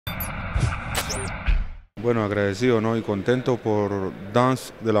Bueno, agradecido, ¿no? Y contento por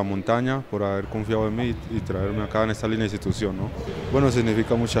Dance de la Montaña, por haber confiado en mí y traerme acá en esta linda institución, ¿no? Bueno,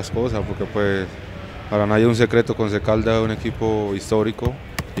 significa muchas cosas, porque pues para nadie es un secreto, Once Caldas es un equipo histórico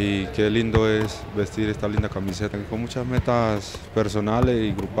y qué lindo es vestir esta linda camiseta. Con muchas metas personales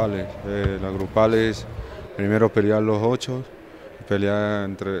y grupales. Las grupales, primero pelear los 8,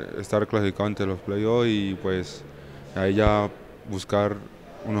 pelear estar clasificado entre los playoffs y pues ahí ya buscar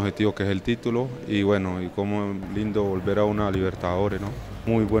un objetivo que es el título y bueno, y como lindo volver a una Libertadores, ¿no?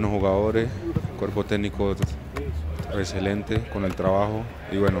 Muy buenos jugadores, cuerpo técnico excelente con el trabajo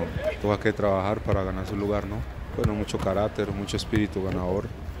y bueno, toca que trabajar para ganar su lugar, ¿no? Bueno, mucho carácter, mucho espíritu ganador,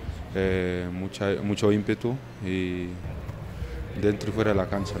 mucho ímpetu y dentro y fuera de la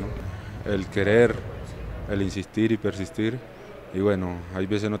cancha, ¿no? El querer, el insistir y persistir y bueno, hay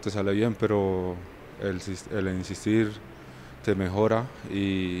veces no te sale bien, pero el insistir te mejora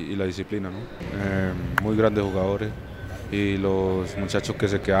y la disciplina, ¿no? Muy grandes jugadores y los muchachos que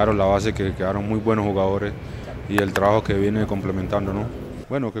se quedaron, la base que quedaron muy buenos jugadores y el trabajo que viene complementando, ¿no?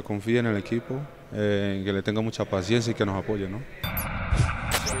 Bueno, que confíe en el equipo, que le tenga mucha paciencia y que nos apoye, ¿no?